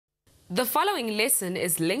The following lesson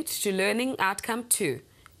is linked to Learning Outcome 2,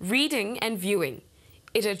 Reading and Viewing.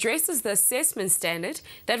 It addresses the assessment standard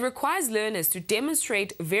that requires learners to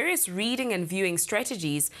demonstrate various reading and viewing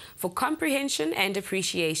strategies for comprehension and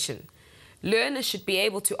appreciation. Learners should be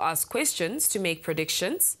able to ask questions to make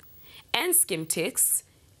predictions and skim texts,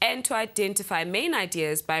 and to identify main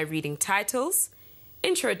ideas by reading titles,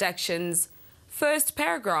 introductions, first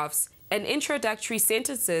paragraphs, and introductory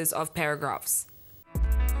sentences of paragraphs.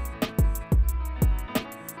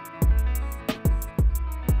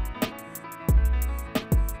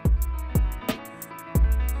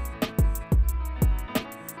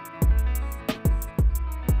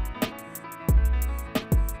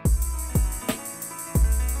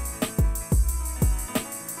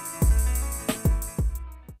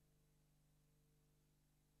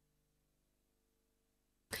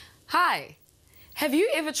 Hi! Have you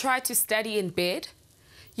ever tried to study in bed?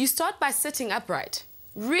 You start by sitting upright,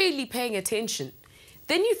 really paying attention.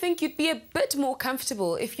 Then you think you'd be a bit more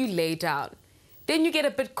comfortable if you lay down. Then you get a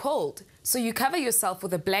bit cold, so you cover yourself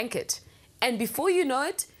with a blanket. And before you know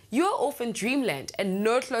it, you're off in dreamland and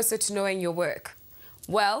no closer to knowing your work.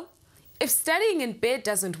 Well, if studying in bed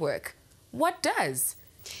doesn't work, what does?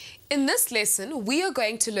 In this lesson, we are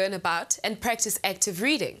going to learn about and practice active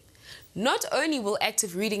reading. Not only will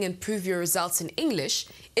active reading improve your results in English,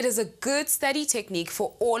 it is a good study technique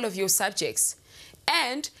for all of your subjects.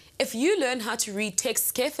 And if you learn how to read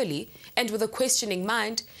texts carefully and with a questioning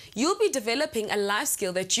mind, you'll be developing a life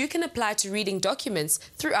skill that you can apply to reading documents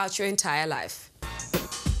throughout your entire life.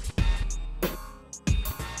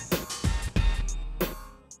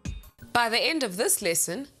 By the end of this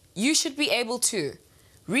lesson, you should be able to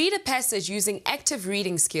read a passage using active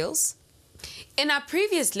reading skills. In our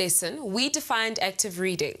previous lesson, we defined active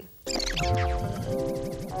reading.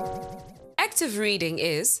 Active reading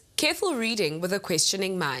is careful reading with a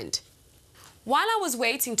questioning mind. While I was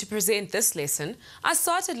waiting to present this lesson, I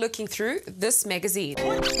started looking through this magazine.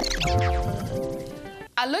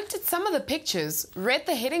 I looked at some of the pictures, read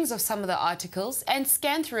the headings of some of the articles, and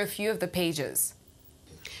scanned through a few of the pages.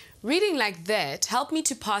 Reading like that helped me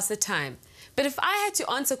to pass the time, but if I had to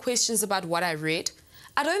answer questions about what I read,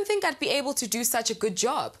 I don't think I'd be able to do such a good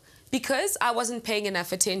job because I wasn't paying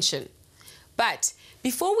enough attention. But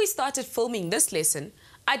before we started filming this lesson,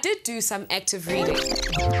 I did do some active reading.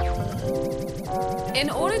 In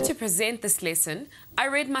order to present this lesson, I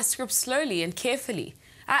read my script slowly and carefully.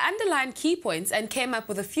 I underlined key points and came up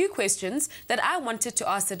with a few questions that I wanted to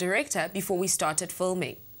ask the director before we started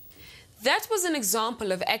filming. That was an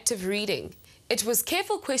example of active reading. It was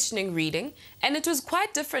careful questioning reading, and it was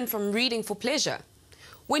quite different from reading for pleasure.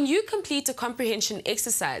 When you complete a comprehension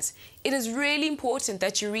exercise, it is really important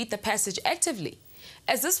that you read the passage actively,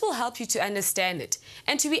 as this will help you to understand it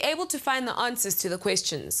and to be able to find the answers to the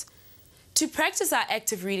questions. To practice our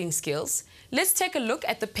active reading skills, let's take a look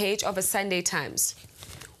at the page of a Sunday Times.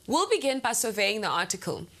 We'll begin by surveying the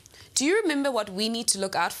article. Do you remember what we need to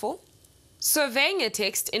look out for? Surveying a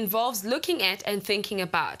text involves looking at and thinking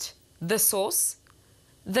about the source,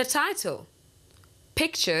 the title,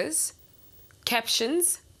 pictures,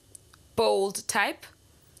 captions, bold type,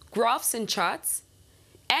 graphs and charts,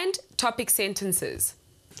 and topic sentences.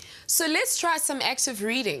 So let's try some active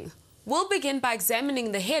reading. We'll begin by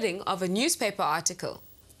examining the heading of a newspaper article,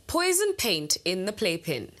 Poison Paint in the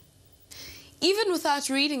Playpen. Even without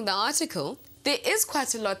reading the article, there is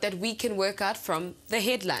quite a lot that we can work out from the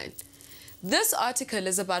headline. This article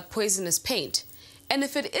is about poisonous paint, and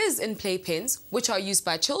if it is in playpens, which are used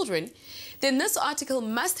by children, then this article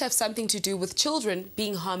must have something to do with children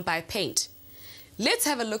being harmed by paint. Let's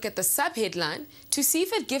have a look at the subheadline to see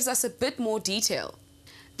if it gives us a bit more detail.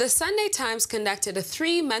 The Sunday Times conducted a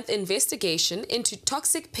 3-month investigation into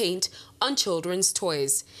toxic paint on children's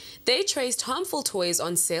toys. They traced harmful toys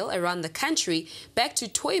on sale around the country back to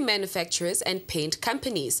toy manufacturers and paint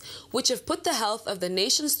companies, which have put the health of the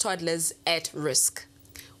nation's toddlers at risk.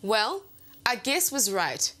 Well, our guess was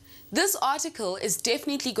right. This article is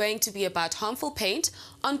definitely going to be about harmful paint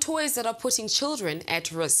on toys that are putting children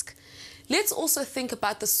at risk. Let's also think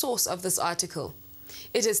about the source of this article.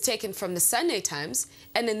 It is taken from the Sunday Times,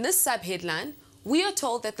 and in this subheadline, we are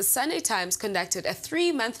told that the Sunday Times conducted a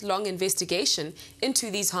 3-month-long investigation into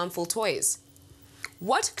these harmful toys.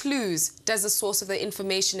 What clues does the source of the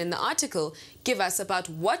information in the article give us about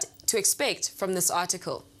what to expect from this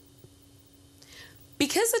article?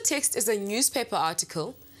 Because the text is a newspaper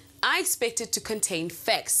article, I expect it to contain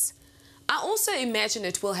facts. I also imagine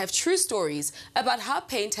it will have true stories about how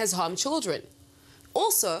paint has harmed children.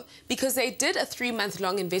 Also, because they did a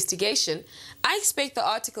 3-month-long investigation, I expect the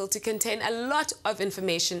article to contain a lot of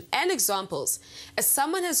information and examples, as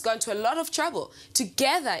someone has gone to a lot of trouble to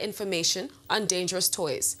gather information on dangerous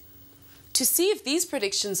toys. To see if these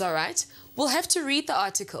predictions are right, we'll have to read the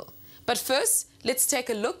article. But first, let's take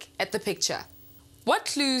a look at the picture. What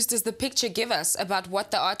clues does the picture give us about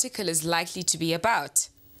what the article is likely to be about?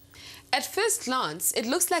 At first glance, it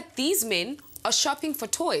looks like these men are shopping for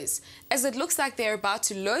toys, as it looks like they're about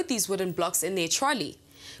to load these wooden blocks in their trolley.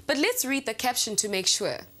 But let's read the caption to make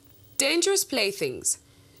sure. Dangerous playthings.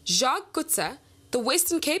 Jacques Kutza, the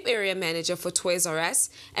Western Cape area manager for Toys R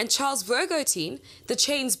Us, and Charles Vergotin, the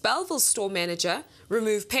chain's Belleville store manager,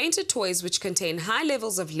 remove painted toys which contain high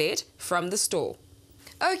levels of lead from the store.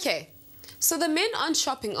 Okay, so the men aren't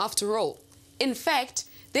shopping after all. In fact,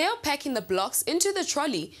 they are packing the blocks into the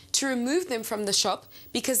trolley to remove them from the shop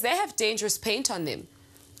because they have dangerous paint on them.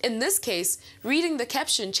 In this case, reading the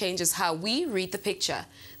caption changes how we read the picture.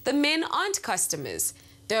 The men aren't customers.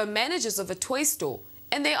 They are managers of a toy store,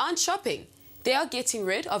 and they aren't shopping. They are getting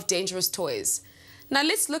rid of dangerous toys. Now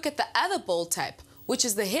let's look at the other bold type, which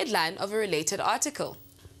is the headline of a related article.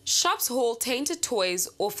 Shops haul tainted toys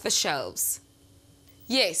off the shelves.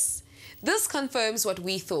 Yes, this confirms what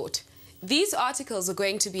we thought. These articles are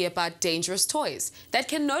going to be about dangerous toys that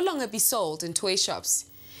can no longer be sold in toy shops.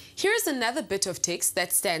 Here is another bit of text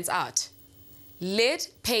that stands out. Lead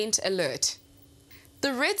paint alert.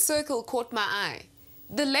 The red circle caught my eye.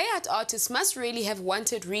 The layout artist must really have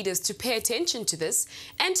wanted readers to pay attention to this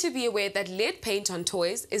and to be aware that lead paint on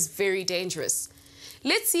toys is very dangerous.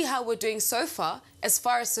 Let's see how we're doing so far as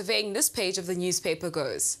surveying this page of the newspaper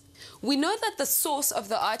goes. We know that the source of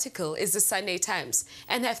the article is the Sunday Times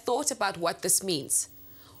and have thought about what this means.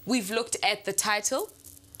 We've looked at the title,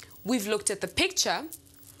 we've looked at the picture,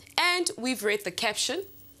 and we've read the caption.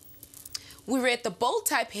 We read the bold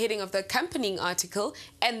type heading of the accompanying article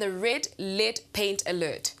and the red lead paint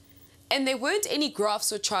alert. And there weren't any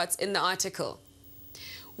graphs or charts in the article.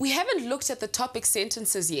 We haven't looked at the topic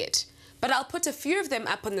sentences yet, but I'll put a few of them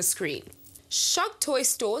up on the screen. Shocked toy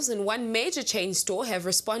stores and one major chain store have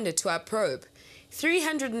responded to our probe.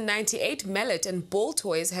 398 mallet and ball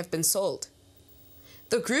toys have been sold.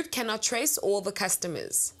 The group cannot trace all the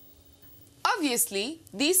customers. Obviously,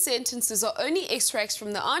 these sentences are only extracts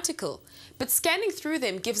from the article, but scanning through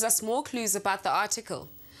them gives us more clues about the article.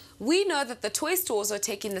 We know that the toy stores are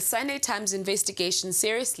taking the Sunday Times investigation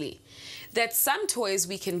seriously, that some toys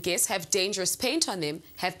we can guess have dangerous paint on them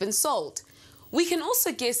have been sold. We can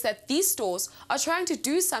also guess that these stores are trying to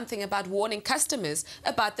do something about warning customers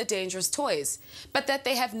about the dangerous toys, but that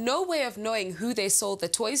they have no way of knowing who they sold the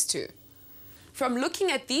toys to. From looking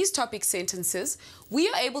at these topic sentences, we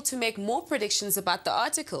are able to make more predictions about the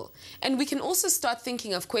article, and we can also start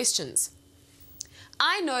thinking of questions.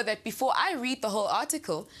 I know that before I read the whole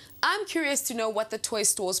article, I'm curious to know what the toy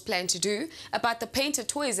stores plan to do about the painted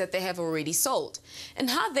toys that they have already sold, and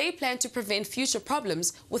how they plan to prevent future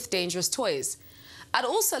problems with dangerous toys. I'd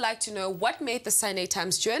also like to know what made the Sunday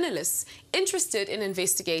Times journalists interested in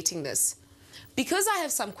investigating this. Because I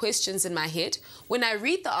have some questions in my head, when I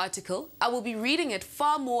read the article, I will be reading it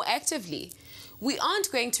far more actively. We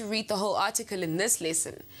aren't going to read the whole article in this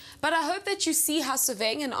lesson, but I hope that you see how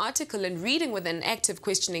surveying an article and reading with an active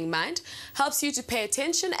questioning mind helps you to pay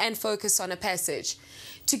attention and focus on a passage.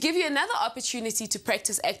 To give you another opportunity to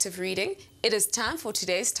practice active reading, it is time for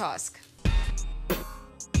today's task.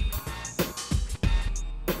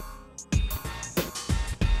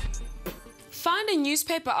 Find a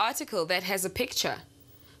newspaper article that has a picture.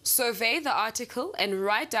 Survey the article and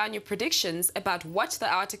write down your predictions about what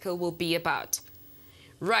the article will be about.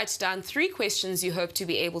 Write down 3 questions you hope to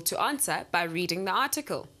be able to answer by reading the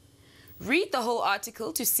article. Read the whole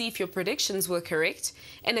article to see if your predictions were correct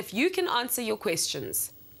and if you can answer your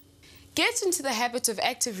questions. Get into the habit of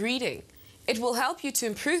active reading. It will help you to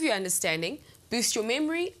improve your understanding, boost your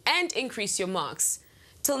memory, and increase your marks.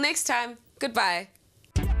 Till next time, goodbye.